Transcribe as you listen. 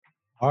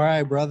All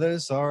right,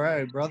 brothers. All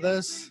right,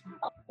 brothers.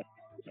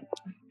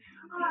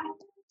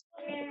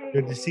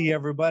 Good to see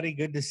everybody.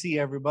 Good to see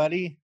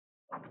everybody.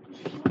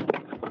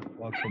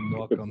 Welcome,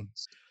 welcome.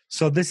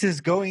 So this is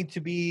going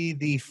to be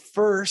the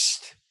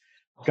first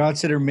God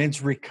Center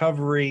Men's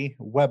Recovery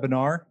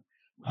webinar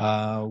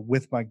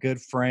with my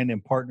good friend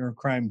and partner in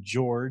crime,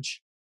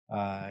 George.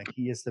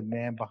 He is the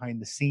man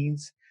behind the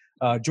scenes.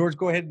 George,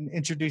 go ahead and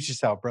introduce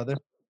yourself, brother.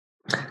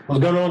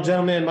 What's going on,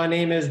 gentlemen? My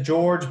name is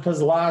George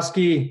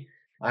Pozlowski.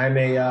 I'm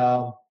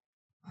a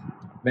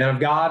man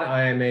of God.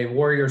 I am a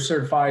warrior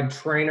certified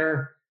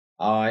trainer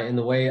in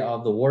the way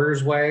of the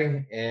Warrior's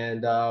Way.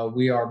 And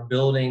we are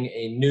building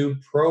a new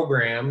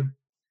program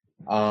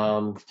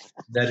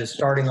that is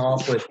starting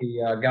off with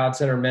the God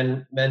Center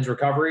Men's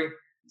Recovery.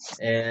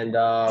 And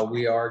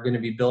we are going to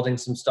be building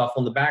some stuff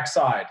on the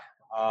backside,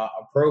 a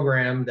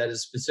program that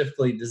is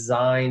specifically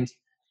designed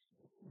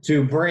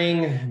to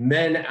bring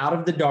men out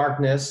of the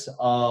darkness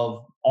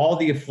of all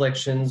the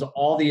afflictions,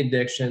 all the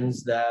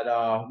addictions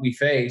that we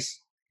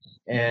face,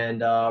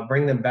 and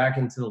bring them back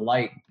into the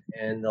light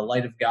and the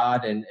light of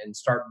God, and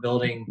start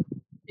building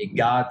a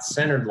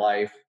God-centered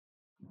life.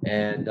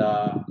 And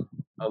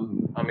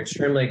I'm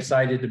extremely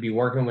excited to be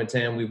working with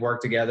Tim. We've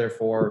worked together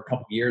for a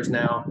couple years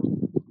now,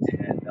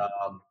 and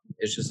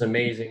it's just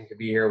amazing to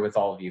be here with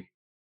all of you.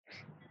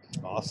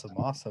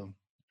 Awesome.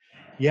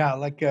 Yeah,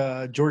 like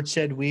George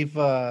said, we've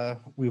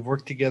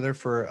worked together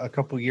for a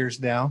couple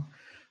years now,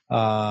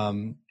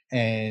 and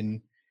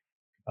me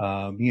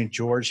and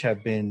George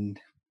have been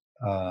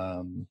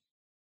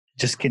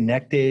just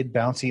connected,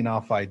 bouncing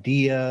off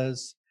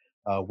ideas.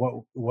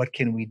 What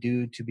can we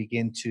do to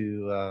begin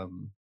to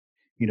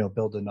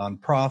build a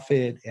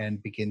nonprofit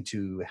and begin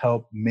to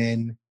help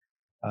men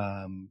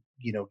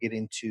get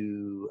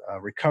into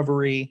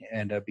recovery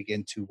and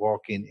begin to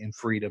walk in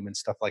freedom and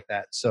stuff like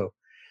that. So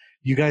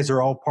you guys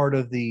are all part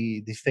of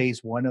the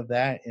phase one of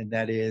that, and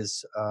that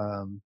is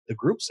the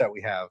groups that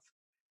we have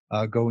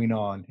going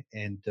on,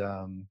 and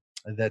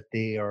that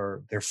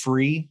they're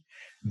free,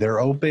 they're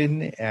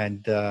open,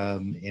 and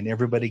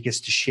everybody gets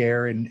to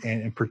share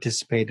and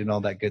participate in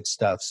all that good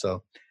stuff.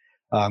 So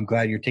I'm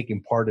glad you're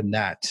taking part in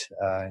that,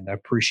 and I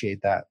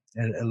appreciate that.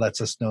 And it lets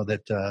us know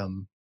that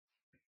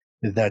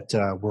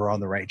we're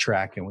on the right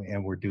track,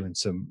 and we're doing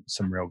some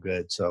real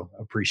good. So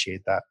I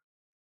appreciate that.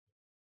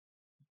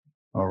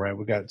 All right,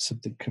 we got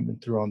something coming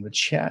through on the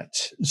chat.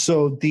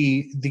 So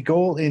the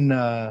goal in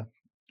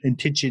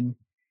intention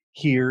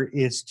here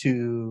is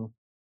to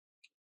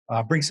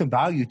bring some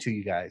value to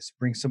you guys,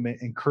 bring some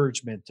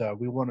encouragement.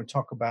 We want to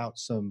talk about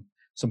some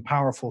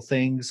powerful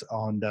things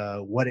on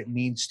what it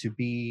means to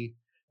be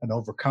an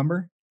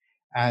overcomer,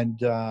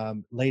 and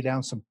lay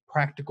down some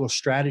practical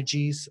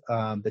strategies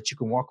that you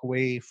can walk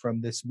away from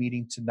this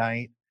meeting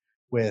tonight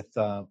with.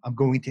 I'm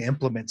going to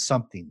implement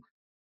something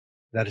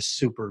that is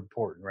super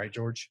important, right,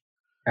 George?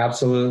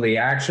 Absolutely.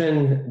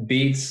 Action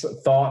beats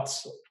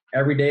thoughts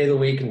every day of the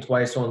week and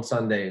twice on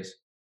Sundays.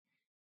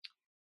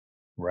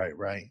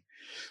 Right.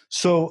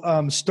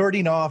 So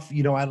starting off,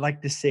 I'd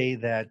like to say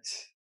that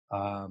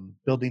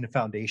building a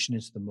foundation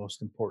is the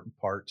most important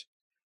part.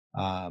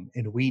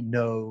 And we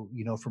know,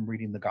 from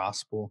reading the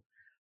gospel,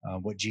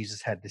 what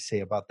Jesus had to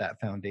say about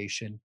that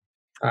foundation.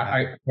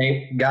 I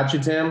got you,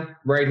 Tim,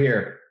 right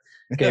here.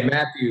 Okay,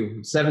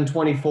 Matthew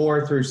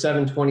 7:24 through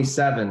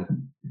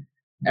 7:27.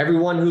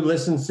 Everyone who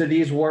listens to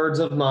these words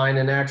of mine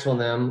and acts on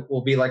them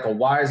will be like a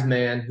wise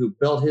man who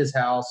built his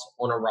house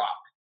on a rock.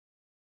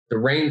 The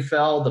rain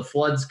fell, the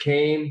floods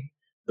came,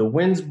 the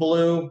winds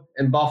blew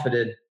and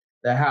buffeted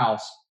the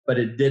house, but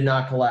it did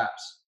not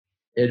collapse.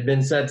 It had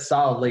been set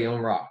solidly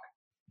on rock.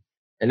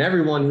 And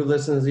everyone who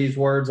listens to these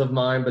words of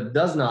mine but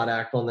does not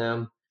act on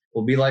them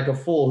will be like a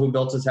fool who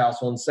built his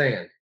house on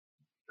sand.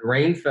 The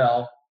rain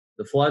fell,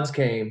 the floods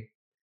came,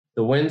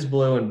 the winds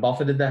blew and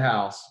buffeted the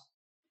house,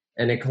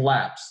 and it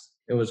collapsed.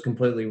 It was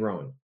completely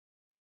ruined.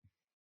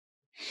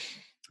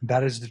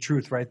 That is the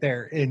truth right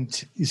there. And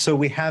so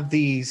we have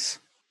these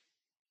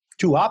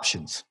two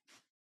options.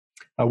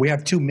 We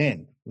have two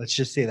men. Let's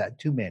just say that,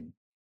 two men.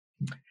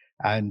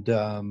 And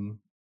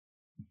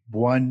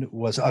one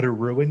was utter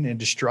ruin and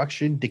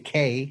destruction,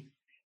 decay.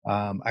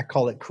 I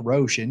call it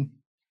corrosion,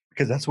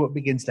 because that's what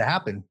begins to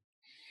happen.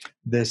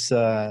 This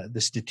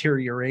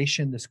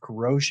deterioration, this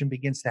corrosion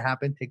begins to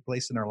happen, take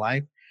place in our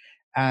life,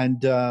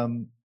 and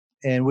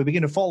we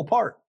begin to fall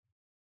apart.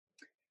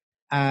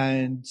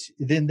 And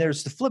then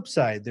there's the flip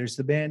side. There's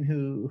the man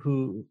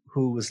who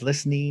was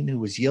listening, who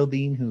was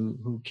yielding,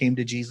 who came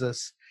to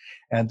Jesus,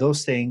 and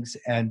those things.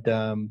 And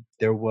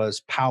there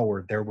was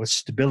power, there was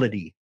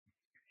stability,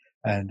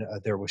 and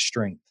there was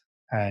strength.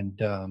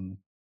 And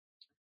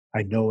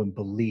I know and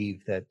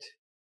believe that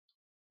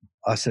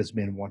us as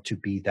men want to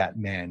be that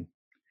man.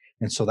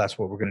 And so that's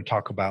what we're going to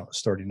talk about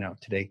starting out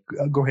today.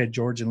 Go ahead,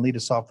 George, and lead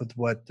us off with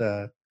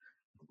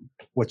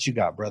what you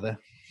got, brother.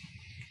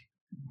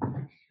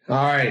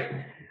 All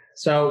right.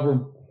 So we're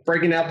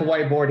breaking out the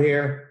whiteboard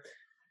here.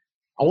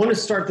 I want to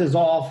start this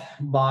off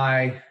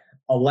by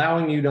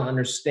allowing you to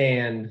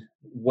understand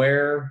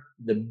where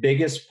the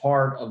biggest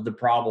part of the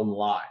problem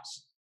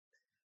lies.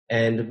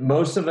 And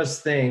most of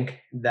us think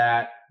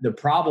that the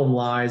problem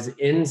lies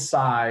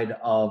inside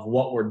of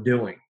what we're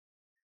doing.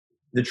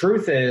 The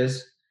truth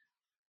is,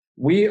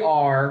 we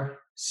are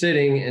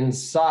sitting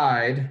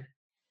inside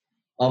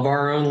of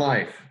our own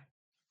life.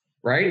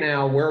 Right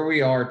now, where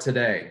we are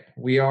today,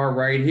 we are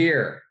right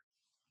here.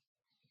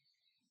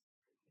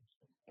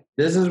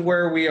 This is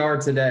where we are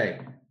today.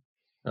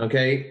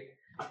 Okay?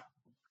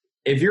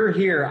 If you're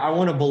here, I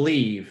want to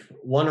believe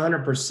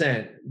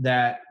 100%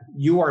 that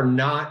you are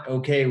not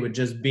okay with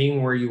just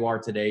being where you are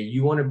today.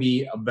 You want to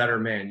be a better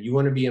man. You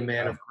want to be a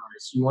man of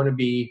Christ. You want to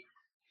be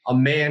a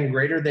man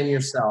greater than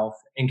yourself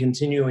and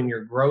continue in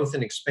your growth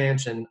and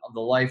expansion of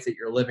the life that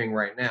you're living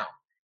right now.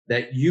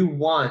 That you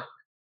want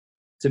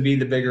to be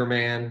the bigger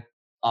man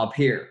up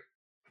here,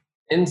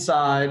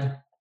 inside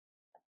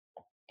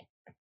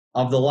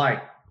of the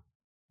light.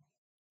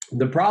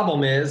 The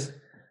problem is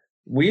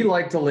we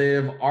like to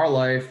live our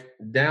life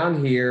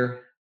down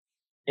here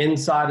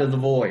inside of the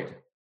void.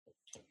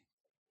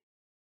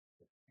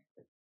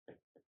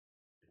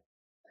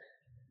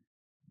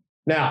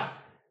 Now,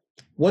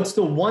 what's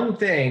the one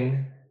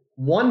thing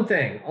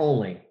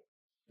only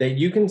that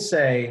you can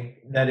say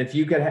that if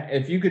you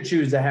could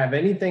choose to have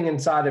anything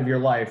inside of your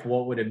life,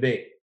 what would it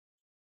be?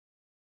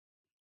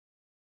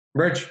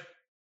 Rich,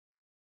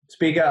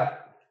 speak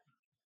up.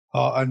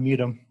 I'll unmute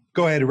him.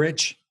 Go ahead,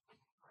 Rich.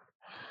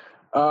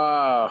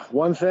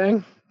 One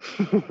thing.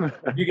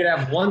 If you could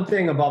have one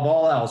thing above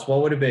all else,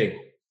 what would it be?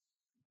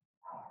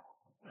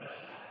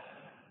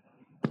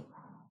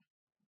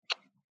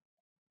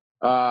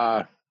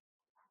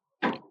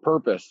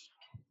 Purpose.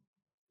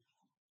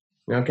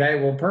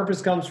 Okay, well,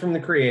 purpose comes from the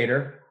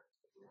Creator.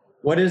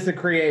 What is the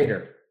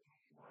Creator?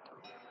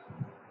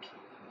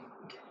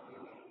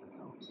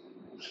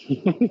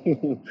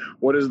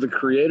 What is the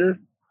Creator?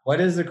 What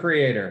is the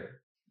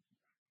Creator?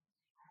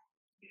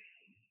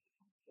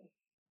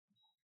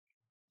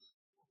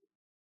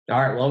 All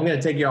right, well, I'm going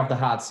to take you off the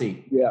hot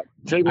seat. Yeah,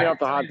 take me off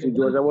the hot seat,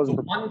 George. I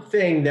wasn't. One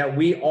thing that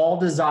we all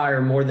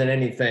desire more than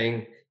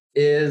anything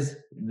is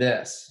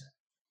this: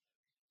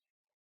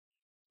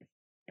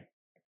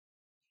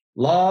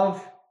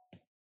 love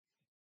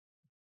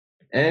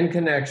and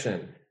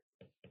connection.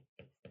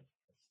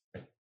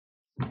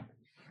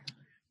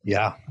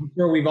 Yeah. I'm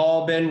sure we've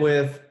all been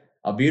with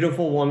a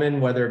beautiful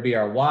woman, whether it be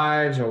our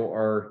wives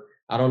or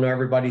I don't know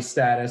everybody's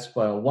status,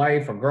 but a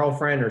wife or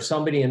girlfriend or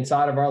somebody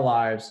inside of our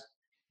lives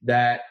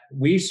that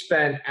we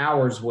spent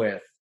hours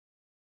with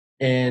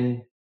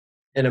in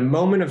a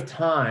moment of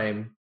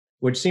time,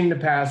 which seemed to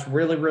pass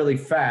really, really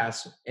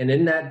fast. And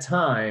in that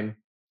time,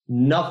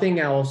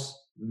 nothing else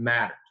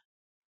mattered.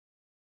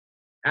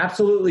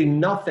 Absolutely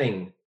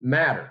nothing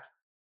mattered.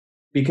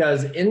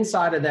 Because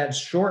inside of that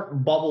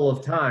short bubble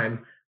of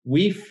time,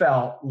 we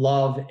felt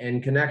love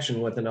and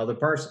connection with another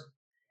person.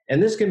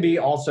 And this can be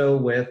also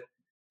with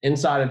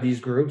inside of these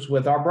groups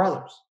with our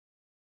brothers.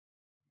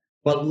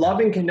 But love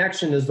and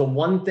connection is the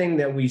one thing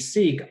that we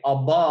seek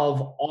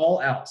above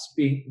all else.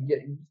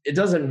 It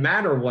doesn't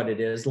matter what it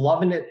is.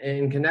 Love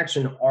and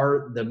connection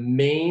are the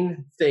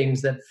main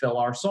things that fill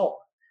our soul.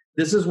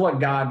 This is what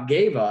God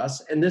gave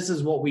us, and this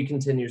is what we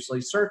continuously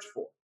search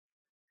for.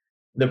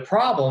 The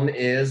problem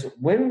is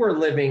when we're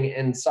living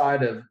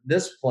inside of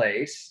this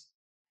place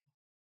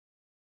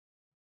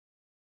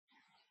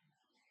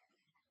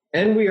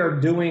and we are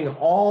doing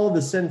all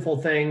the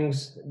sinful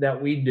things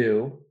that we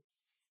do,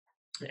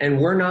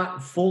 and we're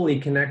not fully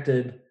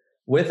connected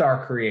with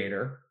our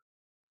Creator,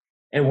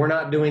 and we're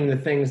not doing the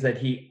things that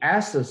He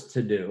asked us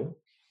to do,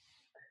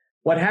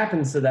 what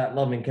happens to that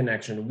loving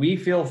connection? We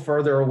feel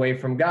further away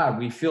from God.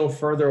 We feel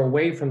further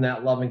away from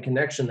that loving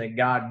connection that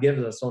God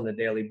gives us on a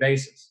daily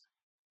basis.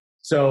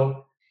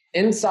 So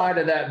inside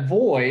of that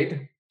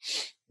void,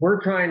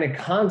 we're trying to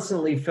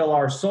constantly fill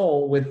our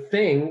soul with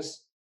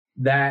things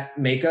that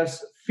make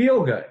us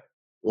feel good.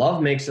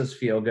 Love makes us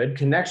feel good.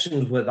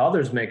 Connections with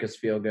others make us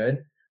feel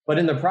good. But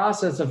in the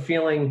process of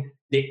feeling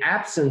the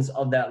absence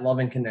of that love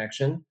and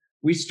connection,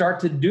 we start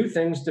to do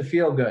things to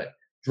feel good.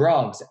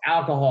 Drugs,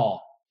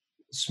 alcohol,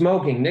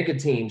 smoking,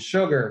 nicotine,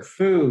 sugar,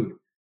 food.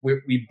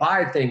 We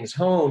buy things,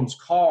 homes,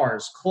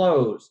 cars,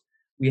 clothes.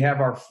 We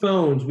have our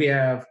phones. We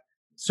have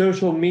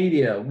social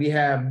media. We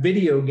have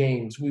video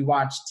games. We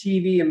watch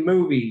TV and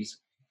movies,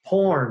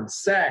 porn,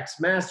 sex,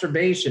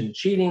 masturbation,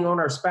 cheating on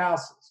our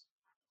spouses.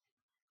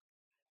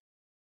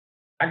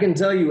 I can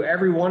tell you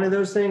every one of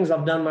those things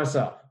I've done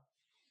myself.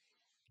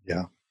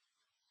 Yeah.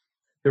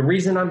 The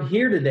reason I'm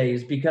here today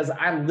is because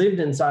I lived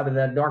inside of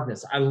that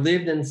darkness. I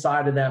lived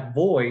inside of that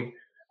void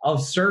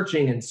of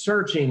searching and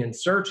searching and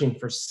searching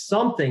for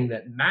something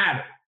that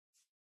mattered.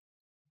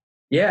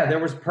 Yeah, there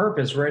was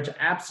purpose, Rich,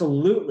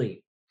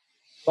 absolutely.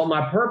 But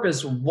my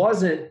purpose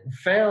wasn't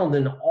found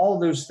in all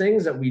those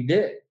things that we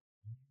did.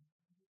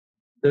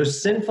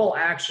 Those sinful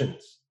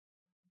actions,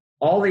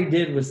 all they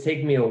did was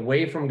take me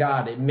away from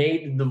God. It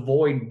made the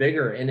void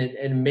bigger and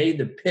it made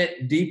the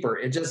pit deeper.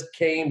 It just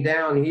came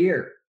down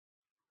here.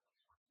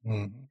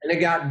 And it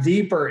got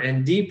deeper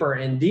and deeper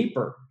and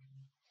deeper.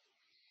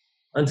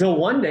 Until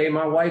one day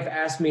my wife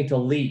asked me to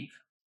leave.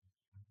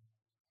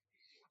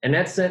 And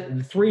that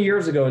sent 3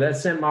 years ago, that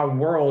sent my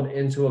world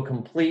into a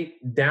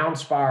complete down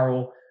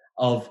spiral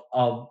of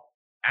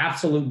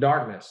absolute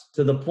darkness,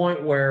 to the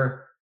point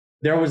where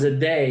there was a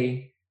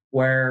day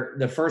where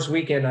the first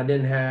weekend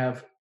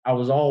I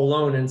was all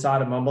alone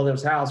inside of my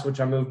mother's house, which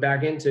I moved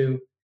back into,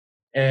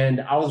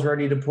 and I was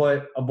ready to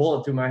put a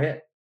bullet through my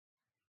head.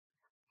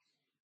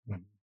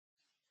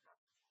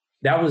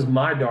 That was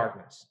my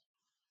darkness.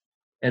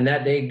 And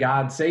that day,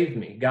 God saved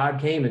me. God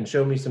came and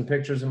showed me some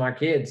pictures of my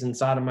kids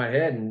inside of my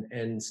head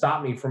and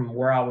stopped me from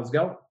where I was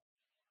going.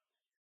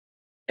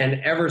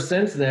 And ever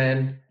since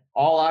then,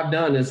 all I've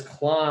done is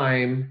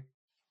climb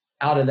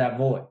out of that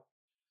void.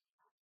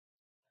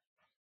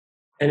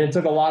 And it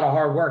took a lot of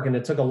hard work, and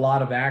it took a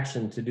lot of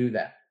action to do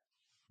that.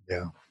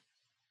 Yeah.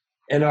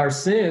 And our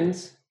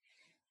sins,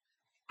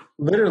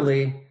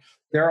 literally,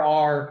 there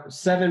are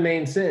 7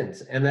 main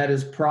sins, and that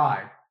is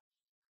pride,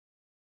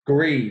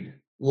 greed,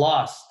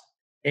 lust,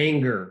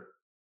 anger,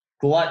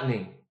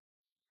 gluttony,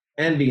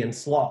 envy, and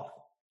sloth.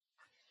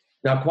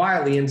 Now,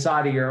 quietly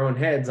inside of your own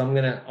heads, I'm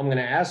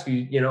gonna ask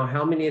you,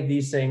 how many of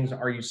these things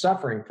are you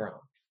suffering from?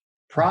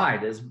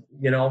 Pride is,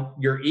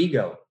 your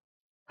ego.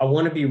 I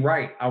want to be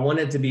right. I want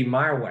it to be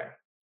my way.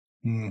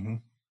 Mm-hmm.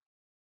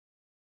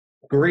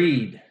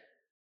 Greed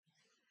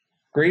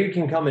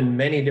can come in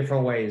many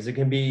different ways. It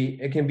can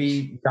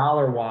be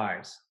dollar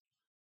wise.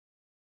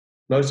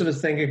 Most of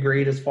us think of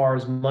greed as far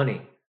as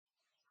money.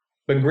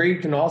 But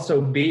greed can also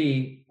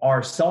be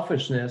our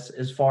selfishness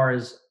as far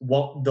as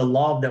what the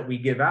love that we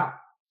give out.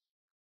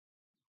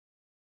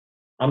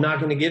 I'm not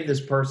going to give this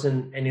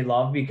person any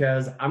love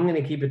because I'm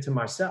going to keep it to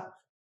myself.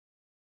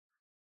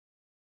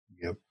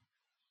 Yep.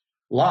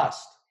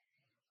 Lust.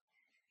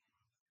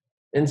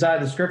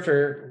 Inside the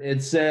scripture,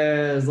 it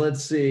says,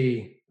 let's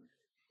see,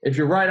 if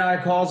your right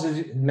eye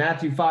causes,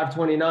 Matthew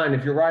 5:29,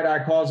 if your right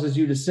eye causes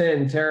you to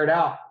sin, tear it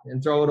out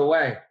and throw it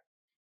away.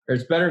 Or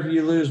it's better if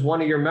you lose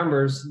one of your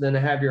members than to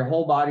have your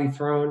whole body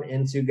thrown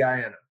into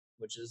Guyana,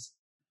 which is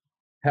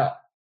hell.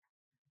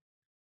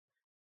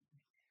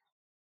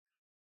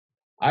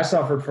 I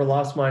suffered for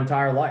lust my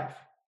entire life.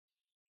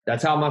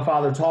 That's how my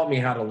father taught me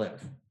how to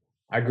live.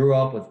 I grew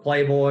up with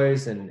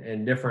Playboys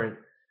and different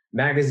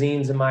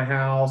magazines in my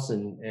house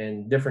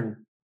and different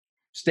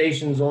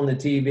stations on the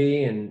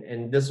TV,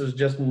 and this was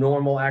just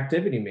normal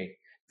activity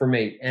for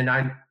me.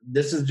 And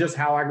this is just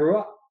how I grew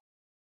up.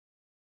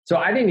 So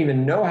I didn't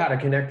even know how to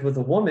connect with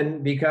a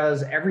woman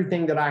because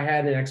everything that I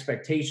had an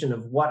expectation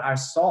of what I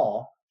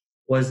saw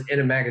was in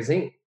a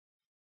magazine.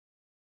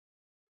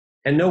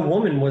 And no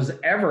woman was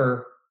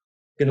ever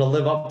going to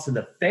live up to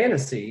the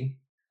fantasy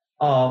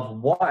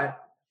of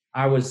what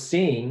I was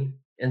seeing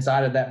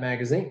inside of that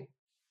magazine.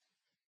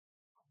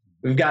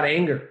 We've got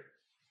anger.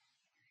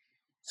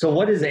 So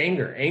what is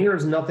anger? Anger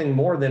is nothing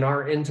more than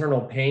our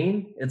internal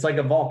pain. It's like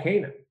a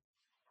volcano.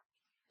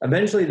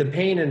 Eventually, the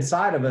pain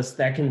inside of us,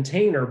 that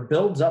container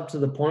builds up to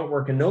the point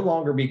where it can no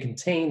longer be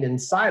contained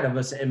inside of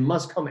us and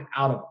must come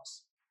out of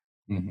us.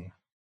 Mm-hmm.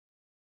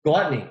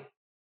 Gluttony.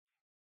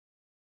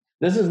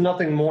 This is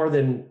nothing more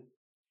than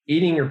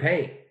eating your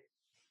pain.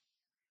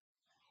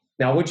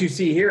 Now, what you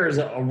see here is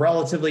a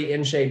relatively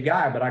in-shape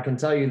guy, but I can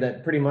tell you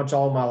that pretty much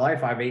all my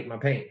life I've ate my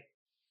pain.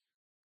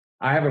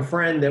 I have a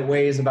friend that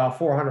weighs about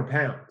 400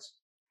 pounds,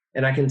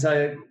 and I can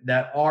tell you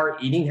that our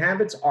eating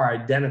habits are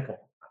identical.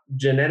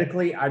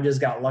 Genetically, I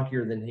just got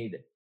luckier than he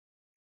did.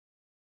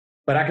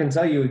 But I can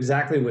tell you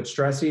exactly what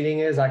stress eating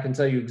is. I can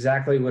tell you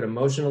exactly what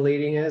emotional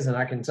eating is, and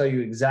I can tell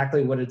you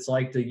exactly what it's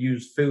like to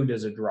use food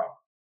as a drug.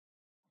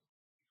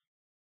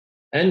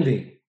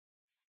 Envy.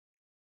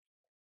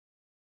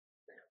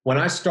 When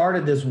I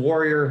started this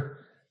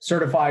warrior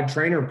certified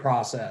trainer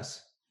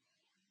process,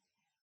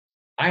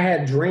 I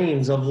had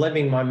dreams of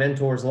living my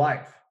mentor's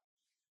life,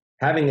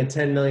 having a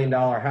 $10 million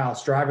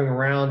house, driving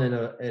around in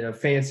a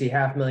fancy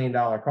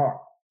 $500,000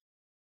 car.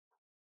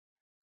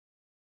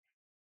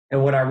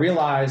 And what I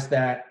realized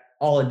that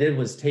all it did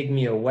was take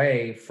me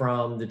away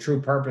from the true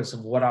purpose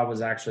of what I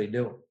was actually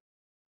doing.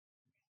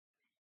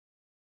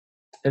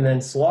 And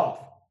then sloth.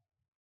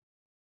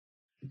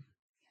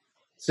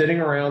 Sitting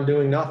around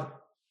doing nothing.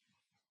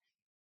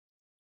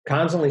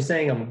 Constantly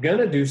saying I'm going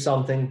to do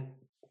something,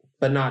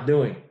 but not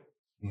doing it.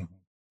 Mm-hmm.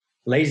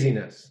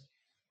 Laziness.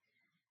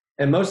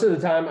 And most of the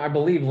time, I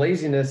believe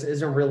laziness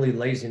isn't really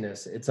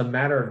laziness. It's a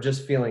matter of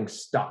just feeling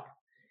stuck.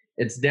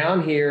 It's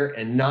down here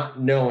and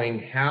not knowing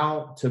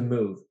how to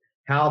move,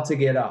 how to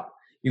get up.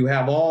 You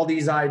have all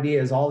these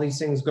ideas, all these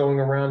things going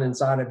around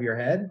inside of your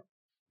head.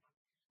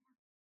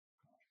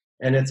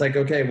 And it's like,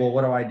 okay, well,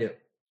 what do I do?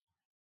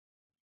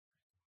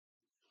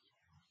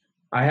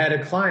 I had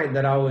a client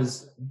that I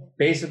was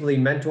basically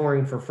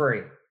mentoring for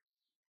free,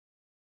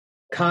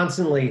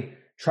 constantly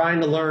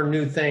trying to learn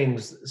new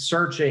things,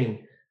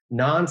 searching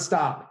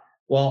nonstop.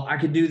 Well, I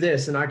could do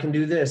this and I can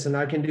do this and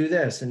I can do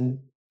this. And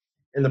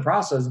in the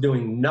process,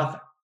 doing nothing.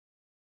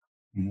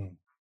 Mm-hmm.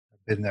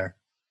 I've been there.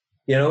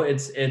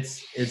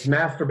 It's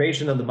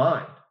masturbation of the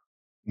mind.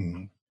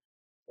 Mm-hmm.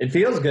 It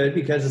feels good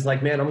because it's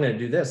like, man, I'm going to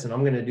do this and I'm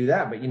going to do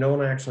that, but you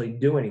don't actually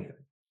do anything.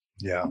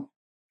 Yeah.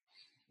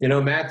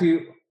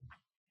 Matthew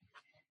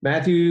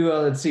Matthew,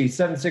 let's see,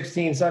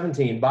 7:16,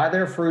 17. By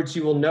their fruits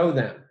you will know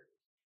them.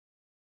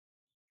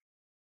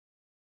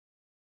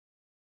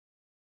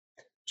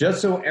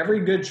 Just so every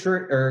good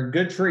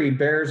tree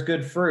bears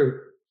good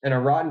fruit, and a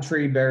rotten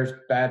tree bears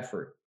bad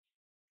fruit.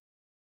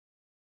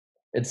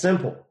 It's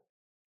simple.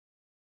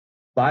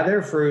 By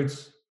their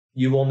fruits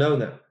you will know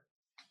them.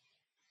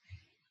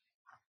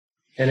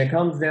 And it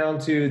comes down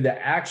to the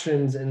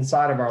actions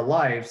inside of our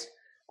lives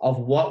of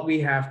what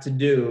we have to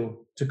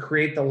do to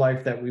create the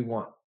life that we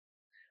want.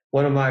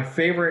 One of my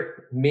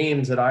favorite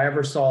memes that I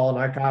ever saw, and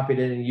I copied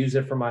it and used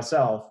it for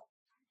myself: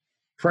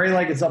 pray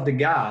like it's up to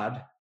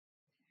God,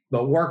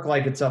 but work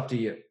like it's up to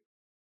you.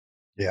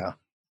 Yeah.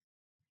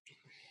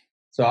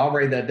 So I'll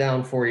write that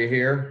down for you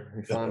here. Let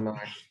me find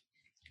my...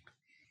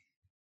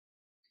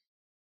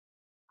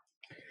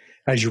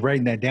 As you're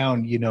writing that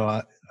down, you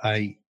know,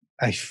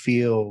 I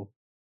feel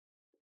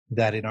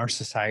that in our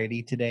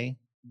society today,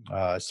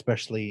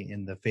 especially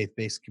in the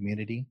faith-based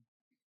community,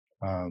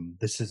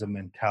 this is a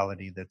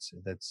mentality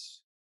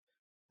that's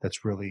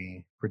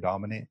really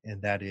predominant,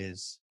 and that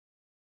is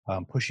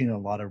pushing a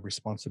lot of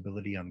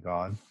responsibility on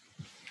God,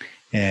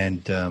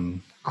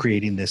 and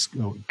creating this,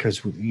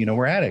 because you know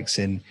we're addicts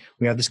and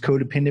we have this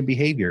codependent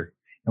behavior,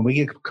 and we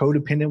get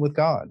codependent with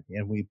God,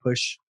 and we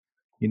push,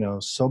 you know,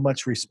 so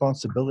much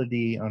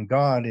responsibility on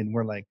God, and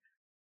we're like,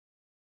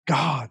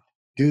 God,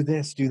 do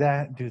this, do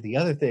that, do the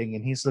other thing,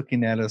 and He's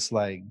looking at us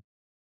like,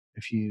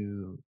 if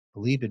you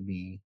believe in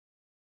me,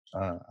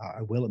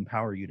 I will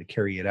empower you to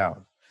carry it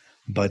out,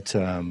 but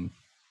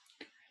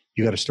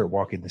you got to start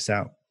walking this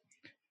out.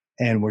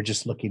 And we're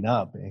just looking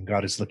up, and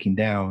God is looking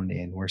down,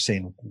 and we're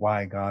saying,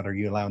 why, God, are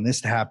you allowing this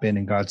to happen?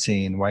 And God's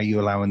saying, why are you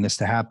allowing this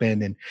to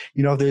happen? And,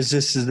 you know, there's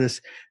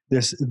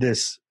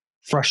this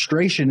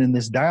frustration and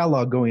this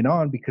dialogue going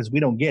on because we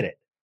don't get it.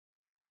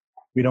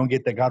 We don't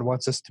get that God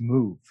wants us to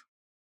move.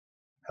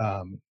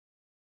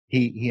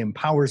 He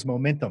empowers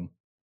momentum.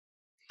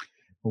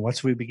 But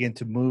once we begin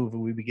to move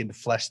and we begin to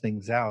flesh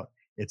things out,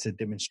 it's a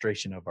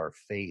demonstration of our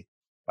faith.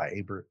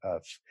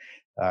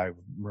 I'm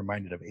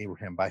reminded of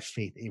Abraham. By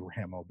faith,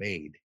 Abraham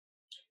obeyed.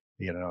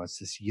 You know, it's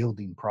this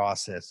yielding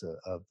process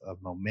of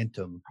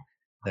momentum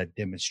that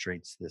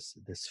demonstrates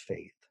this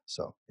faith.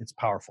 So it's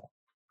powerful.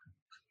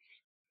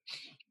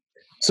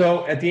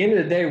 So at the end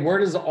of the day, where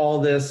does all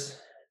this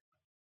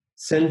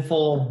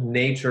sinful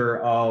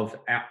nature of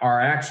our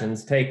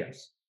actions take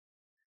us?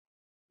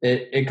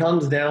 It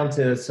comes down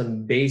to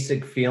some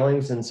basic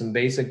feelings and some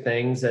basic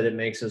things that it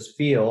makes us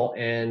feel,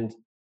 and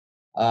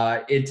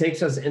it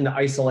takes us into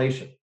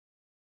isolation.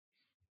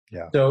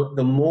 Yeah. So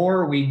the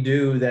more we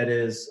do that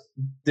is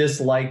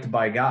disliked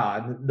by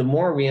God, the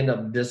more we end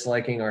up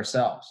disliking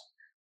ourselves.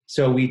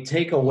 So we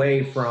take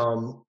away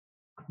from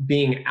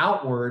being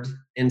outward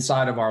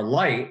inside of our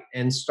light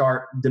and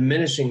start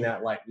diminishing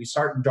that light. We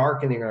start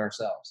darkening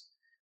ourselves.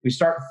 We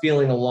start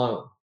feeling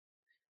alone.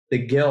 The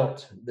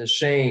guilt, the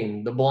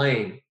shame, the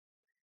blame.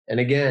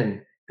 And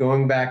again,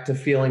 going back to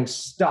feeling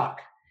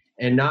stuck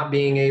and not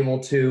being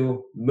able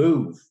to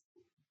move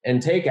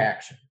and take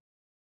action.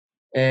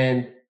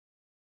 And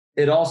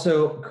it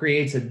also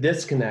creates a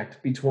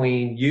disconnect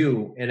between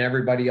you and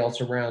everybody else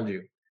around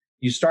you.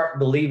 You start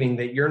believing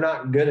that you're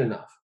not good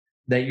enough,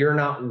 that you're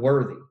not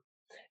worthy.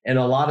 And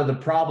a lot of the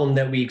problem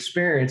that we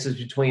experience is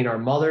between our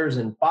mothers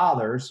and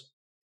fathers.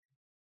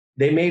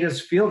 They made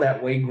us feel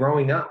that way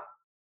growing up.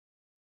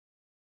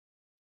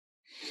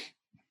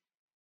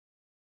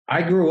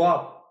 I grew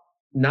up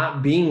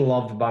not being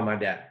loved by my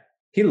dad.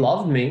 He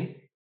loved me,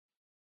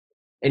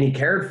 and he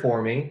cared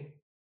for me,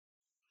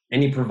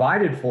 and he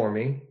provided for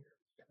me.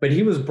 But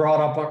he was brought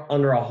up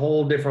under a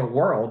whole different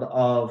world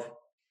of,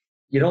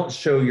 you don't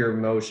show your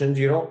emotions.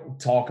 You don't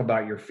talk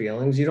about your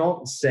feelings. You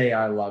don't say,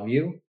 I love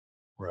you.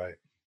 Right.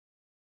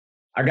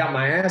 I got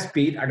my ass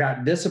beat. I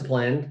got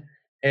disciplined,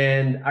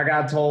 and I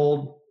got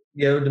told,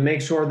 you know, to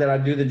make sure that I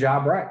do the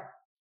job right.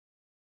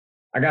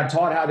 I got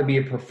taught how to be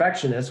a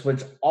perfectionist,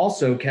 which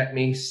also kept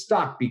me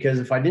stuck, because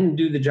if I didn't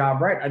do the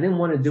job right, I didn't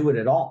want to do it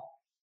at all.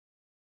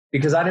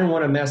 Because I didn't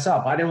want to mess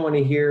up. I didn't want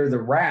to hear the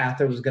wrath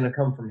that was going to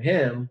come from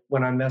him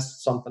when I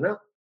messed something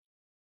up.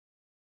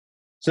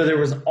 So there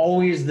was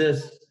always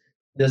this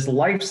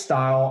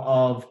lifestyle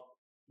of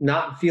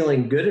not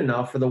feeling good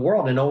enough for the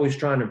world and always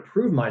trying to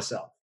prove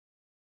myself.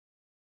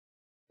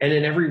 And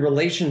in every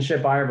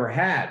relationship I ever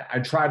had, I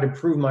tried to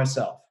prove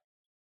myself.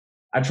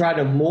 I tried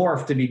to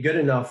morph to be good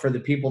enough for the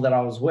people that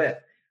I was with.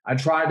 I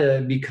tried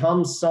to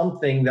become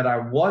something that I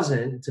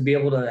wasn't, to be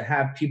able to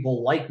have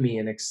people like me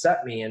and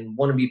accept me and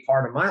want to be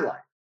part of my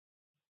life,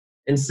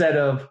 instead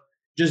of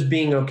just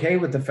being okay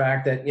with the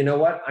fact that, you know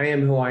what, I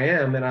am who I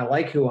am and I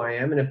like who I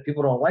am. And if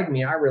people don't like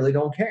me, I really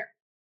don't care.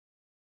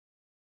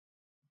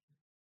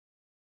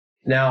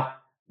 Now,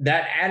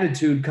 that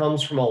attitude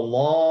comes from a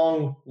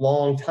long,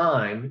 long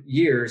time,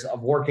 years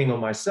of working on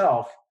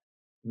myself,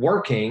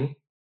 working,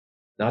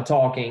 not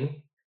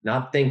talking,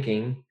 not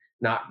thinking,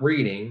 not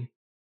reading,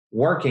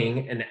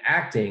 working and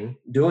acting,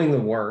 doing the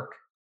work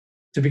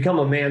to become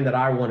a man that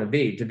I want to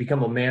be, to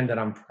become a man that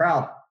I'm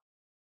proud of.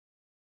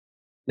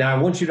 Now, I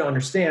want you to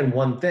understand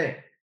one thing.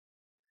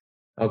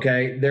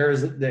 Okay, there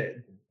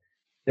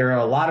are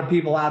a lot of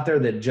people out there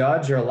that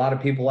judge. There are a lot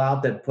of people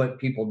out that put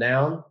people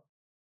down.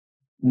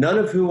 None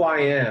of who I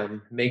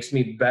am makes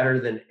me better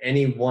than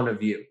any one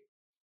of you.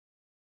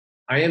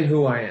 I am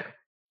who I am.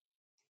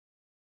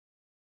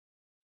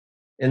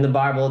 In the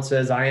Bible, it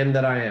says, I am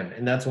that I am,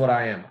 and that's what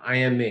I am. I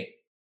am me.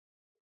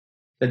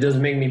 That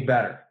doesn't make me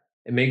better.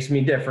 It makes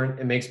me different.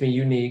 It makes me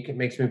unique. It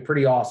makes me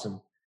pretty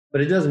awesome,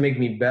 but it doesn't make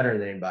me better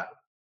than anybody.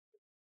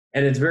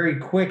 And it's very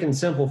quick and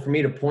simple for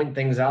me to point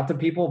things out to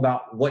people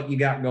about what you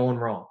got going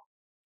wrong.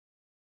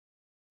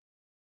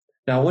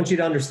 Now, I want you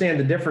to understand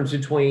the difference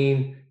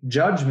between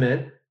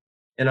judgment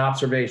and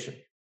observation.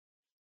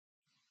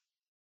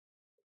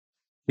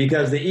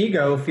 Because the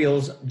ego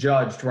feels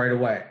judged right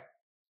away.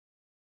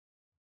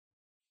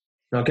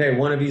 Okay,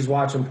 one of you is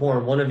watching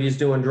porn, one of you is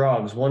doing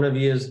drugs, one of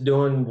you is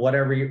doing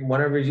whatever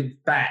you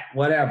fat,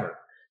 whatever.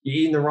 You're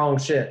eating the wrong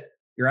shit.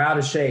 You're out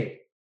of shape.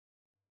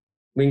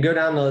 We can go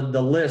down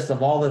the list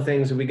of all the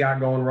things that we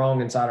got going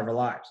wrong inside of our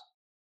lives.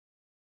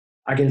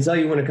 I can tell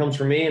you when it comes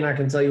from me, and I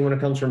can tell you when it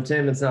comes from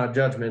Tim, it's not a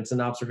judgment, it's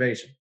an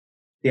observation.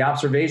 The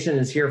observation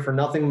is here for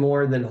nothing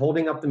more than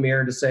holding up the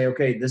mirror to say,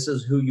 okay, this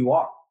is who you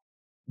are.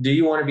 Do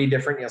you want to be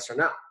different? Yes or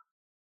no?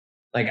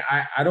 Like,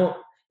 I don't,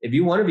 if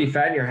you want to be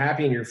fat and you're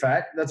happy and you're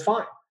fat, that's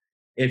fine.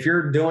 If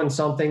you're doing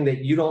something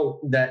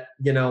that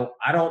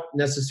I don't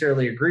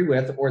necessarily agree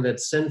with, or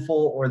that's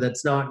sinful, or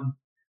that's not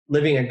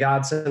living a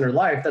God-centered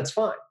life, that's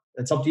fine.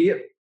 That's up to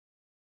you.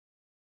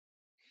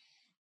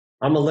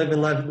 I'm a live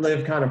and let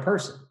live kind of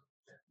person.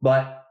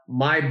 But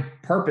my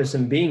purpose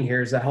in being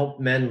here is to help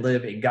men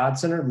live a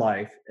God-centered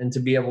life and to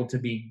be able to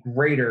be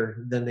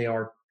greater than they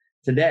are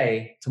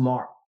today,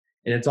 tomorrow.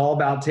 And it's all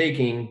about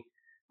taking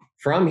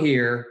from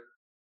here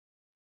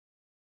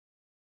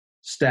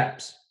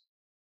steps.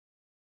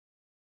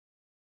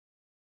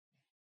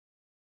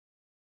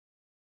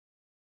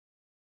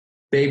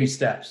 Baby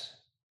steps.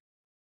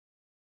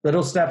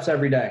 Little steps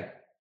every day.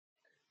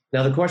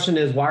 Now, the question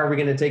is, why are we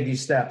going to take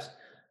these steps?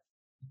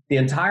 The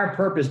entire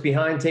purpose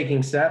behind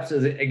taking steps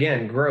is,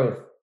 again, growth,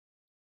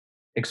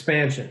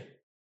 expansion.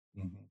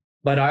 Mm-hmm.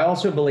 But I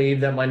also believe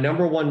that my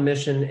number one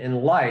mission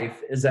in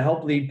life is to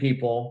help lead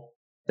people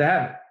to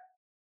heaven.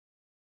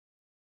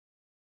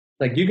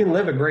 Like, you can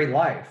live a great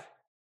life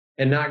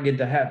and not get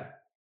to heaven.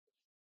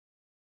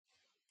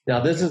 Now,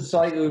 this is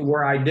slightly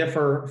where I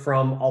differ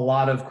from a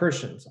lot of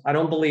Christians. I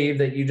don't believe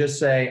that you just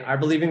say, I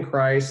believe in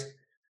Christ,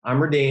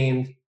 I'm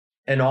redeemed,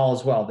 and all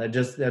is well.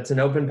 That's an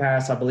open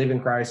pass. I believe in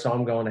Christ, so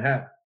I'm going to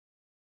heaven.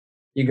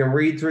 You can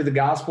read through the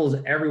Gospels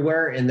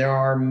everywhere, and there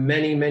are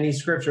many, many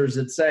scriptures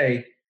that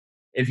say,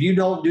 if you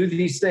don't do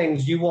these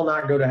things, you will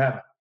not go to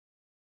heaven.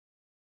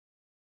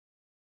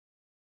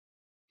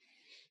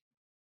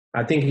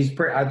 I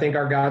think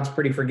our God's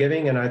pretty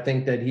forgiving, and I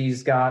think that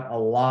he's got a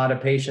lot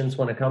of patience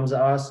when it comes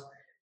to us.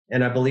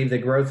 And I believe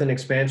that growth and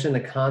expansion to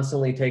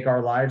constantly take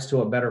our lives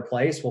to a better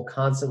place will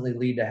constantly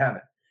lead to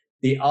heaven.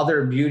 The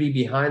other beauty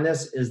behind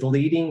this is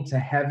leading to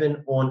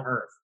heaven on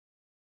earth.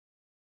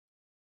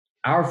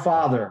 Our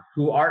Father,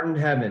 who art in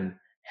heaven,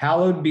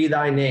 hallowed be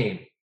thy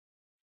name.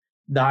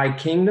 Thy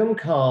kingdom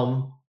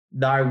come,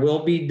 thy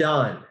will be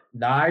done.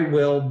 Thy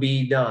will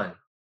be done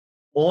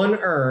on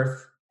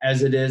earth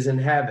as it is in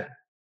heaven.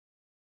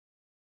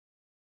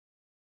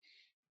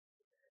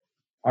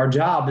 Our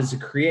job is to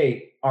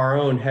create our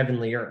own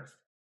heavenly earth.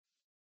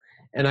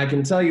 And I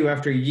can tell you,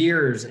 after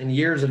years and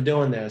years of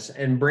doing this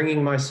and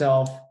bringing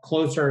myself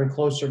closer and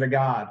closer to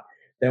God,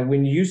 that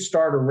when you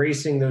start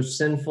erasing those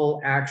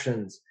sinful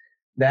actions,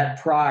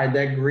 that pride,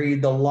 that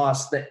greed, the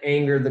lust, the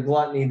anger, the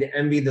gluttony, the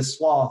envy, the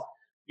sloth,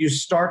 you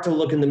start to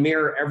look in the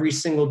mirror every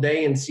single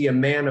day and see a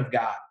man of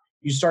God.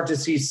 You start to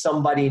see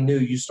somebody new.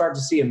 You start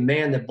to see a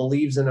man that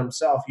believes in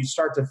himself. You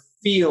start to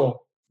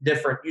feel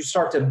different. You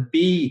start to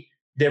be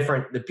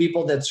different. The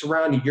people that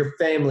surround you, your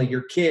family,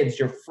 your kids,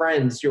 your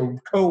friends, your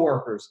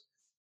coworkers,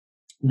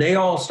 they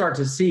all start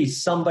to see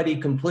somebody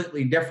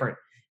completely different.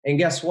 And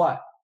guess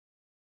what?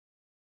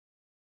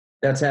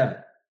 That's heaven.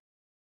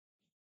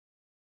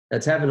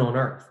 That's heaven on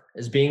earth,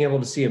 is being able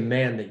to see a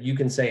man that you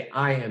can say,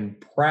 I am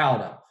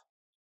proud of.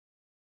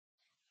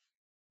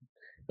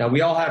 Now,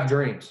 we all have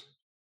dreams.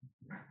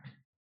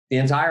 The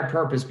entire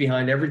purpose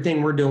behind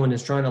everything we're doing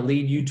is trying to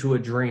lead you to a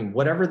dream,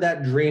 whatever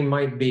that dream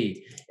might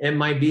be. It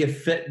might be a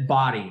fit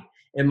body.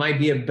 It might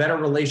be a better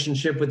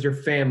relationship with your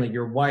family,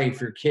 your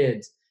wife, your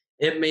kids.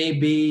 It may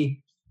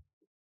be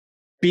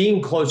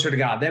being closer to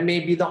God. That may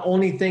be the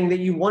only thing that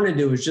you want to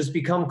do, is just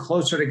become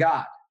closer to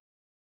God.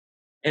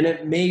 And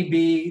it may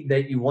be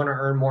that you want to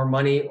earn more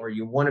money, or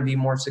you want to be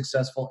more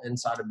successful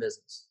inside a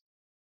business.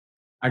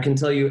 I can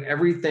tell you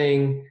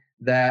everything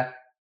that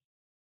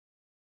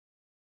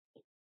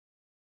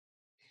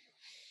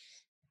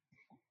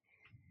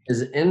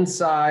is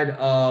inside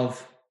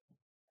of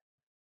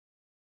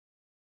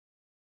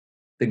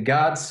the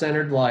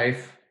God-centered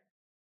life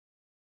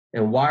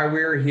and why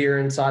we're here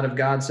inside of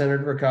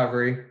God-centered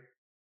recovery.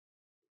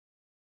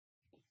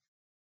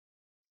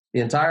 The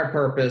entire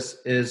purpose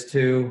is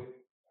to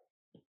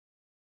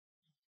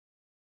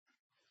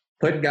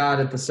put God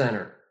at the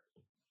center.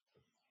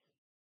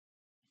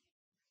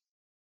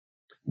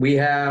 We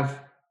have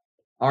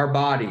our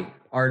body,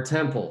 our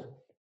temple.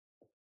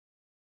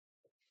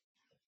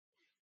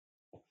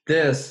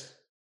 This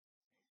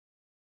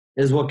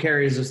is what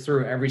carries us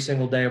through every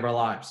single day of our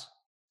lives.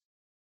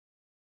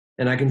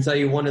 And I can tell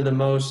you one of the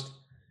most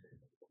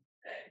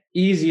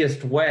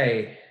easiest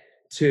way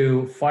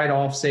to fight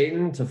off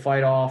Satan, to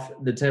fight off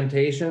the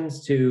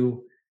temptations,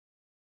 to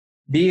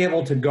be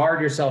able to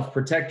guard yourself,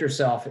 protect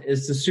yourself,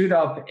 is to suit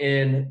up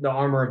in the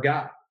armor of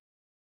God.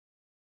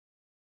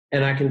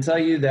 And I can tell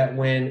you that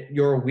when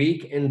you're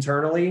weak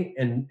internally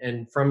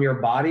and from your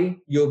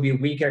body, you'll be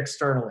weak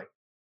externally.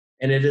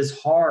 And it is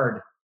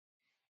hard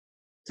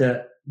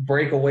to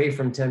break away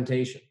from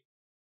temptation.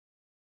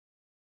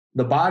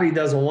 The body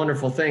does a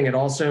wonderful thing. It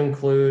also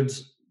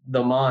includes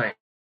the mind.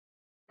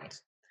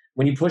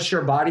 When you push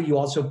your body, you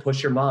also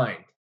push your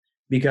mind,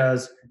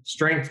 because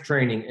strength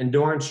training,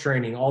 endurance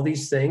training, all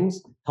these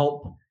things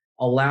help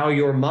allow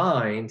your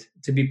mind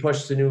to be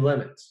pushed to new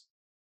limits.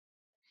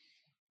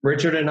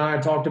 Richard and I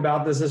talked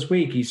about this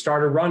week. He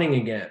started running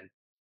again,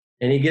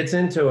 and he gets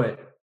into it,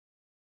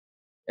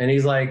 and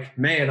he's like,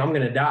 man, I'm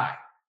going to die.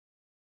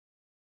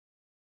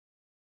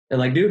 And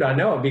like, dude, I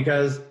know it,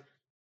 because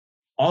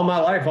all my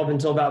life up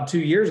until about 2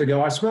 years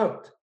ago, I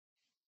smoked.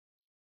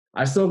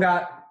 I still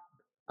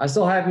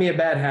have me a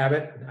bad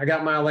habit. I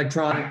got my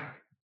electronic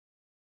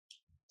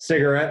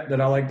cigarette that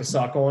I like to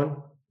suck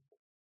on.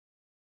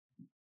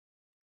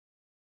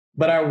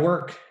 But I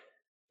work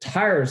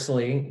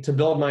tirelessly to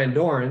build my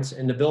endurance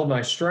and to build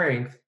my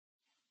strength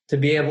to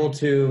be able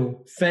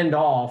to fend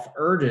off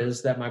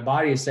urges that my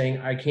body is saying,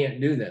 I can't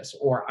do this,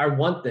 or I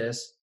want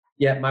this,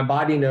 yet my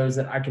body knows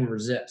that I can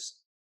resist.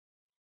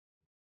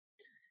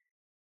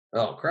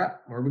 Oh,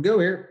 crap. Where we go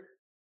here?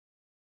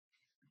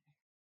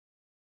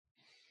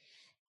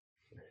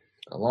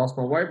 I lost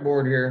my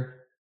whiteboard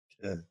here.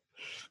 Yeah.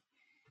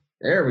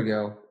 There we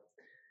go.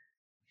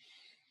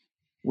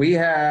 We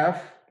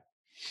have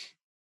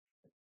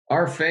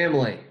our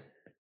family.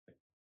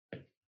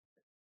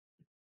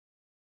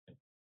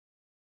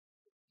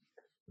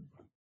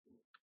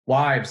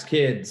 Wives,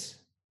 kids.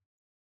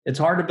 It's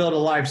hard to build a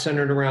life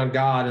centered around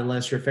God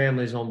unless your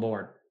family's on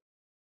board.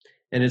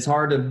 And it's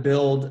hard to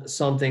build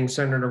something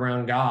centered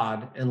around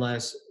God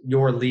unless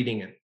you're leading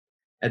it.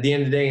 At the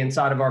end of the day,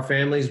 inside of our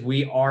families,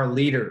 we are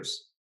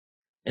leaders.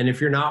 And if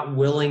you're not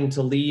willing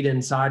to lead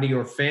inside of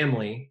your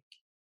family,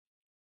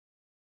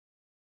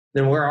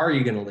 then where are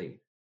you going to lead?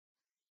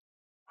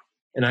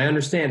 And I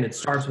understand it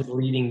starts with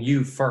leading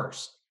you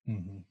first,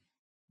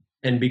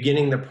 and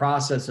beginning the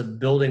process of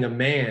building a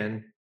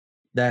man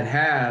that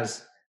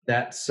has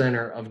that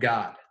center of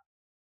God.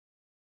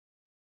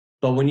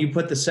 But when you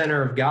put the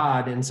center of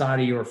God inside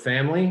of your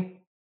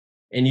family,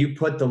 and you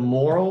put the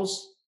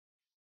morals,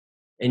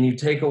 and you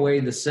take away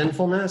the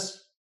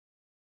sinfulness,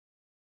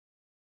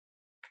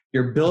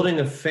 you're building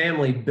a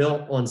family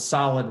built on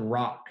solid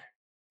rock,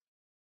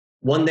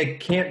 one that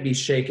can't be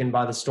shaken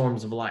by the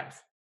storms of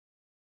life.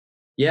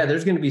 Yeah,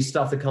 there's going to be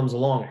stuff that comes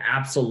along.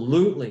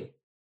 Absolutely.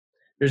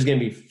 There's going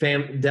to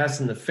be deaths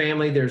in the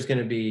family. There's going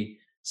to be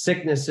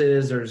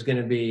sicknesses. There's going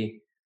to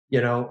be,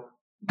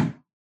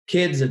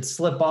 kids that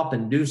slip up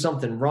and do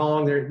something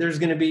wrong. There's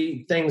going to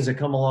be things that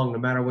come along no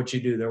matter what you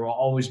do. There will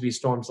always be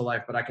storms of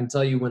life. But I can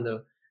tell you,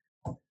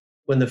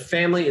 when the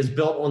family is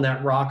built on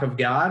that rock of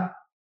God,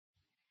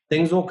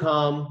 things will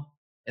come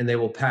and they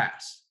will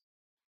pass.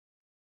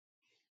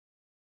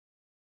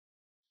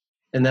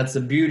 And that's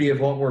the beauty of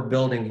what we're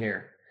building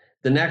here.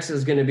 The next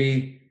is going to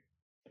be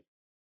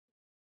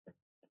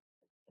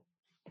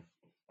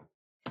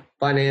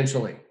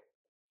financially.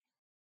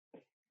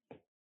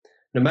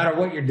 No matter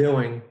what you're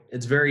doing,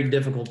 it's very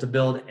difficult to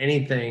build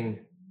anything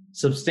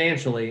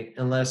substantially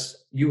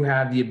unless you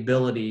have the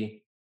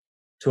ability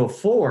to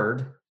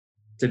afford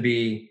to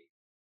be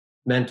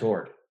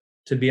mentored,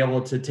 to be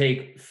able to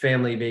take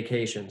family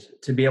vacations,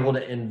 to be able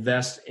to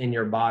invest in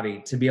your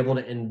body, to be able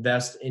to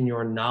invest in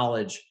your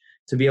knowledge,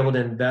 to be able to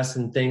invest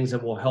in things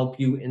that will help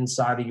you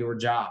inside of your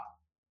job,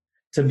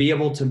 to be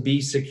able to be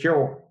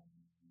secure.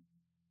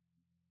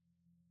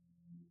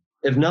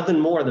 If nothing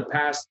more, the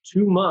past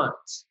 2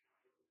 months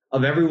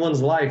of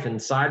everyone's life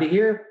inside of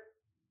here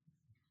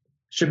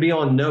should be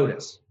on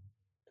notice.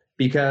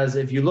 Because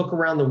if you look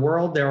around the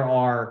world, there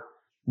are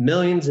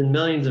millions and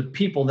millions of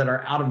people that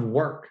are out of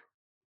work.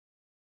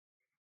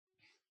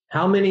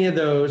 How many of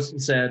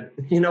those said,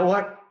 you know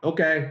what?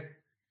 Okay,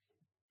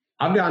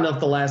 I've got enough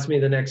to last me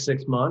the next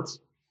 6 months.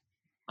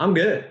 I'm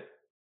good.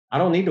 I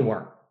don't need to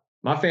work.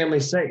 My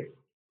family's safe.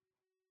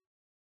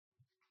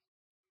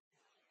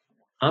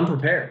 I'm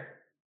prepared.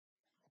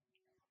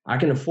 I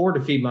can afford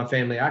to feed my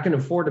family. I can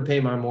afford to pay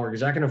my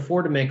mortgage. I can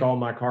afford to make all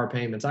my car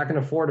payments. I can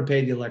afford to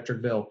pay the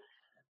electric bill.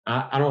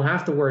 I don't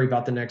have to worry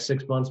about the next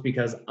 6 months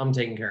because I'm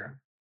taken care of.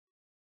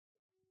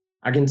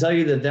 I can tell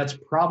you that that's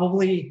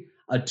probably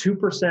a 2%,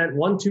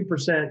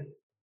 2%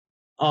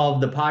 of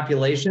the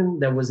population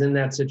that was in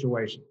that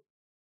situation.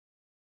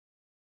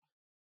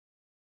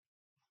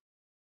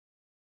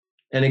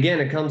 And again,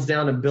 it comes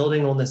down to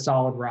building on the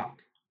solid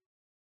rock.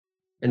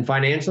 And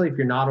financially, if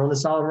you're not on the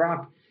solid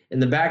rock, in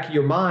the back of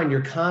your mind,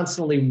 you're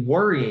constantly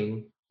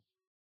worrying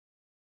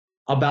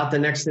about the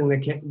next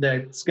thing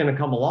that's going to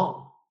come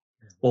along.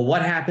 Well,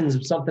 what happens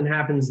if something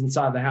happens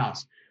inside the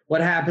house?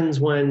 What happens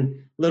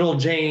when little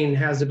Jane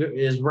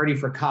is ready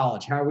for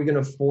college? How are we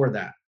going to afford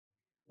that?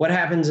 What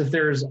happens if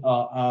there's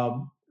a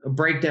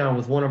breakdown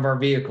with one of our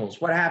vehicles?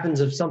 What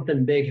happens if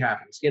something big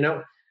happens? You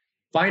know,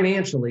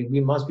 financially, we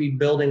must be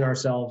building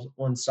ourselves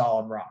on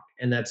solid rock.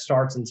 And that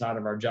starts inside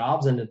of our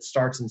jobs, and it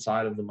starts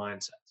inside of the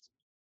mindsets.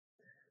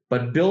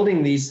 But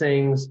building these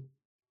things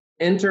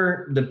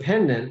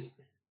interdependent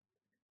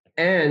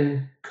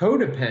and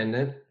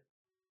codependent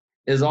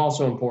is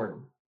also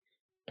important.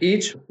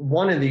 Each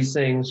one of these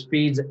things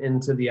feeds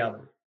into the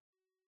other.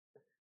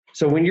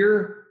 So when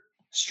you're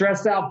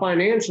stressed out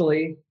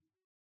financially,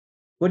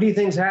 what do you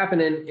think's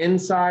happening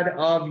inside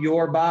of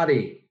your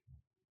body?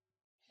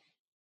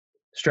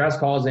 Stress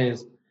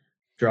causes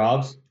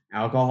drugs,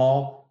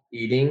 alcohol,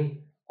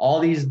 eating, all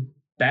these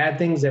bad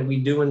things that we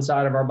do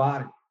inside of our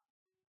body.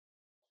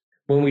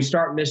 When we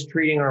start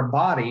mistreating our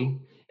body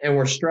and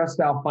we're stressed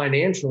out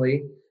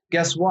financially,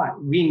 guess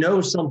what? We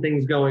know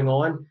something's going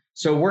on,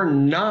 so we're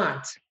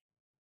not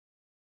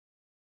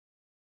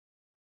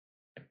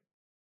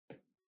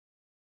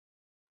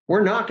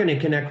going to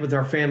connect with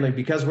our family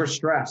because we're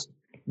stressed.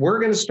 We're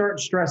going to start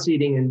stress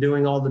eating and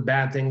doing all the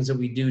bad things that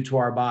we do to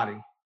our body.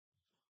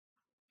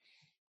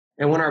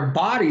 And when our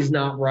body's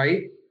not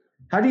right,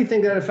 how do you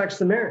think that affects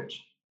the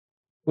marriage?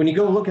 When you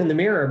go look in the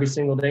mirror every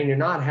single day and you're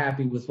not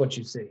happy with what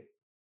you see.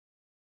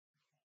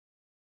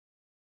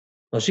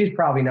 Well, she's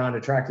probably not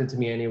attracted to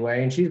me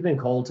anyway, and she's been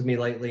cold to me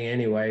lately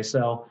anyway,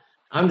 so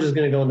I'm just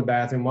going to go in the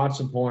bathroom, watch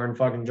some porn,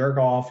 fucking jerk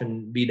off,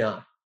 and be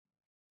done.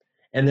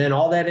 And then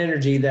all that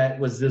energy that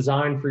was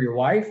designed for your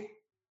wife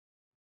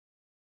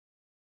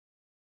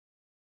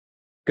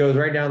goes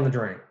right down the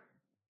drain.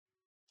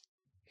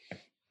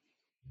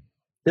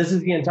 This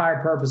is the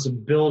entire purpose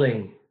of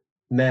building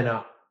men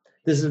up.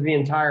 This is the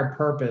entire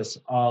purpose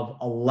of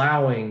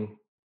allowing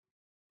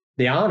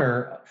the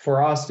honor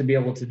for us to be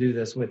able to do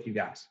this with you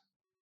guys.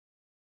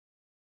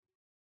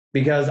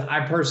 Because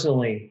I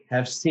personally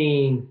have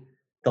seen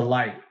the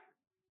light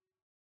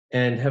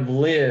and have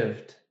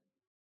lived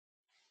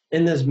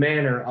in this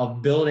manner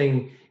of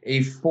building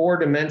a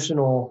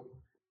four-dimensional,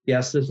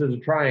 yes, this is a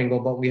triangle,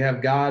 but we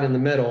have God in the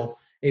middle,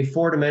 a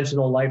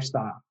four-dimensional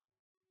lifestyle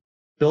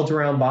built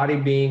around body,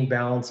 being,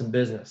 balance, and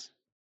business.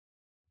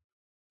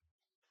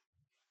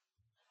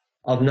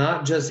 Of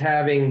not just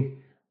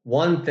having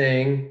one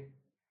thing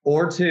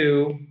or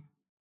two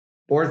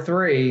or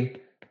three,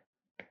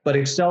 but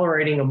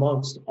accelerating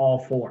amongst all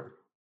four.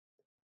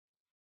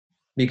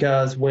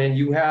 Because when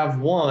you have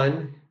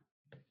one,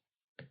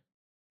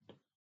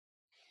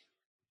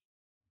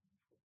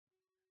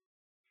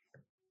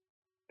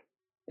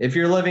 if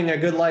you're living a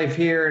good life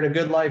here and a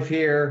good life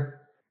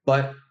here,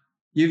 but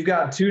you've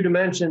got two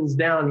dimensions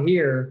down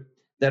here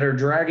that are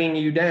dragging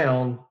you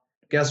down,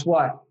 guess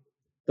what?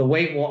 The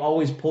weight will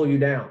always pull you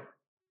down.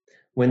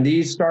 When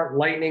these start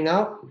lightening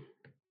up,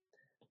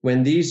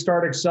 when these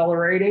start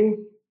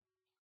accelerating,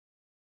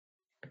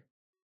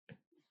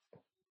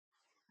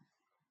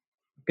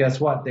 guess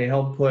what? They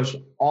help push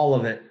all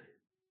of it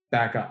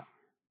back up.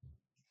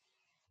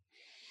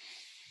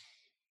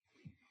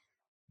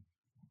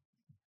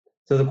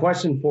 So the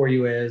question for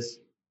you is,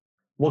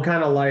 what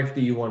kind of life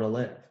do you want to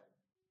live?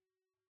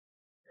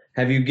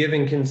 Have you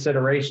given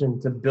consideration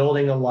to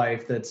building a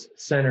life that's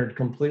centered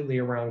completely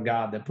around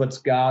God, that puts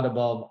God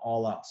above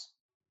all else?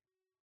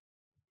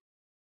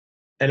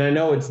 And I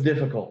know it's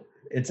difficult.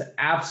 It's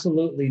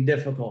absolutely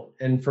difficult.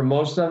 And for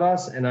most of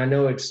us, and I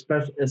know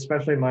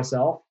especially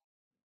myself,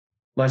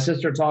 my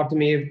sister talked to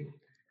me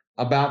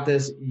about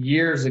this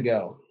years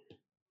ago.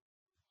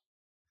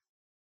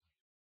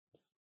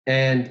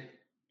 And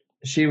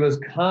she was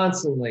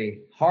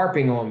constantly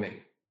harping on me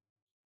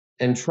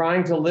and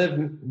trying to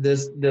live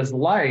this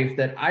life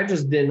that I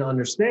just didn't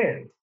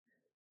understand.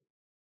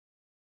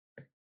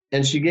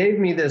 And she gave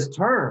me this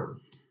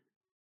term.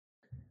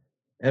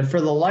 And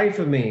for the life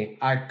of me,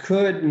 I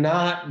could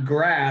not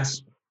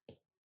grasp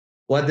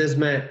what this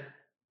meant.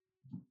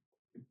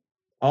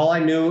 All I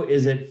knew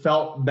is it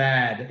felt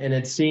bad and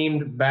it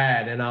seemed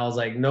bad. And I was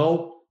like,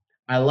 nope,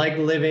 I like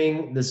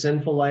living the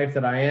sinful life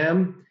that I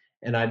am,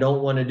 and I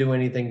don't want to do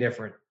anything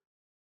different.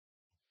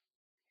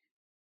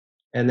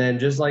 And then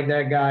just like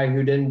that guy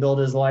who didn't build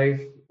his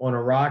life on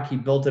a rock, he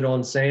built it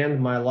on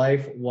sand. My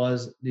life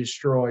was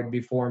destroyed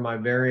before my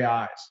very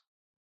eyes.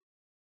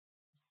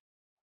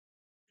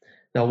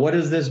 Now, what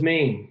does this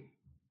mean?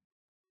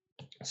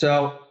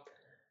 So,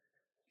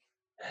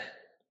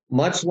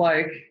 much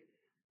like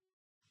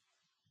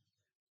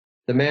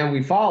the man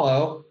we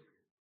follow,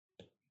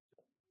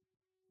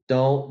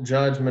 don't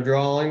judge my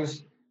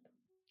drawings.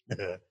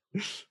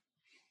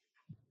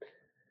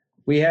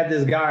 We had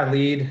this guy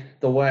lead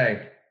the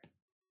way.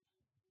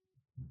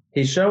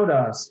 He showed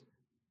us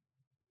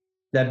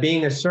that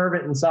being a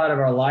servant inside of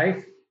our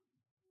life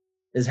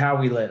is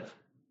how we live.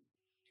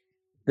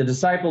 The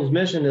disciples'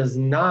 mission is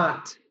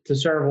not to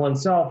serve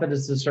oneself, it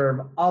is to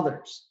serve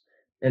others.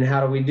 And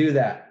how do we do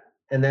that?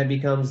 and that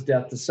becomes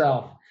death to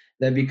self.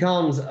 That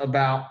becomes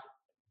about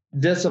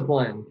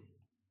discipline,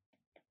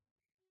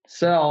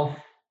 self-denial.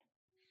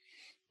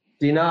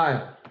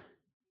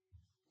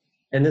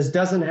 And this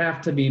doesn't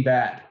have to be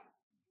bad.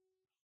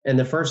 And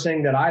the first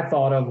thing that I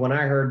thought of when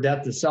I heard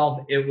death to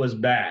self, it was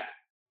bad.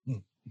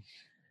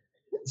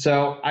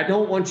 So I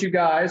don't want you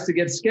guys to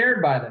get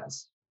scared by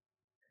this.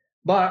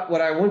 But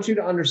what I want you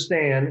to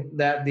understand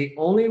that the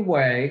only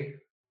way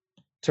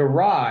to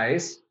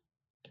rise,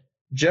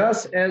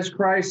 just as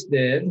Christ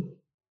did,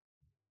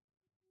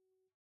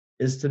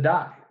 is to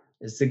die,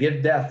 is to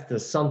give death to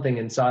something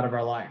inside of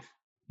our life.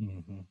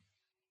 Mm-hmm.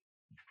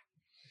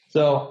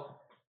 So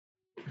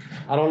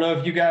I don't know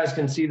if you guys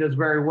can see this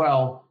very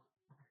well,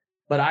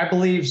 but I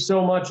believe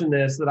so much in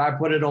this that I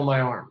put it on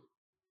my arm.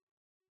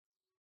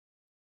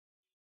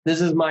 This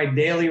is my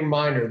daily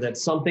reminder that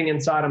something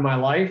inside of my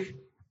life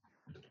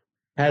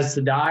has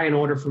to die in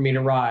order for me to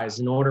rise,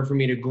 in order for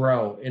me to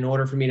grow, in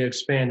order for me to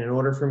expand, in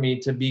order for me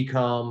to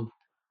become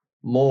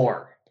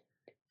more,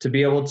 to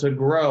be able to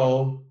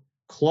grow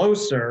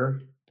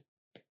closer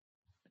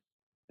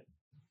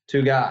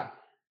to God.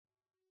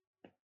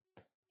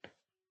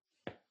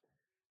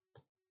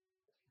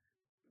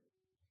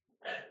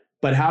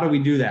 But how do we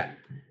do that?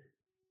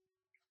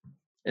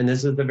 And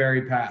this is the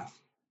very path.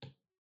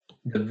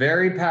 The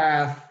very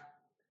path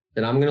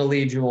that I'm going to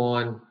lead you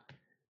on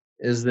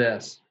is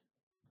this.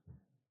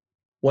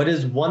 What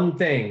is one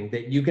thing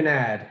that you can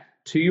add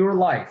to your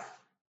life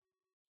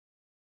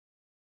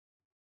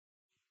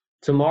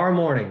tomorrow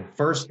morning,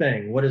 first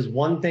thing? What is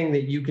one thing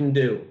that you can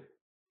do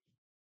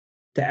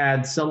to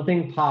add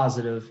something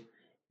positive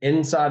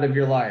inside of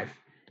your life,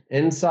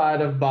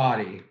 inside of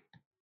body,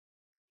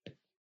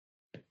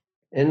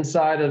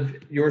 inside of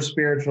your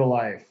spiritual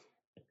life,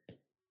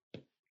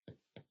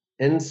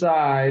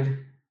 inside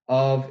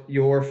of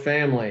your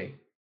family,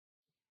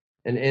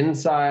 and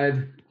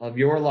inside of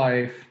your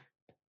life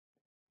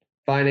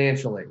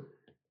financially,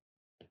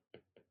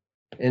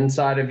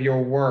 inside of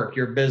your work,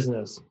 your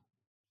business?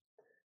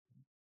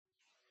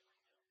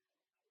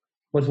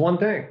 What's one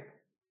thing?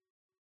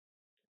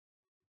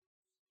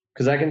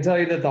 Because I can tell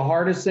you that the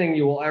hardest thing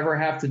you will ever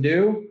have to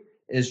do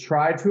is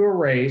try to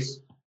erase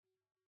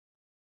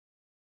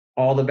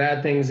all the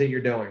bad things that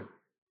you're doing.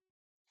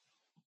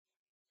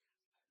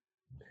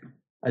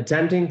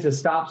 Attempting to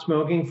stop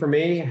smoking for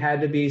me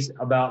had to be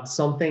about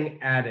something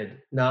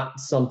added, not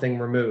something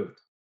removed.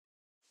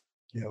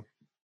 Yep.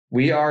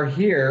 We are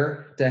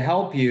here to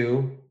help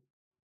you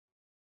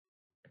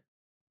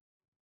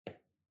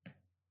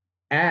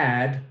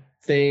add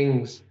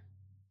things.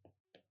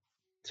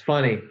 It's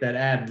funny, that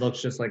add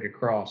looks just like a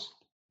cross.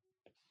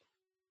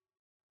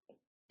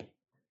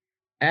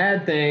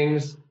 Add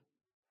things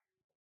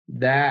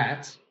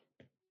that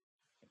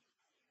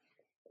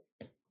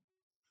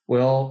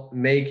will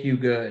make you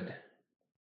good.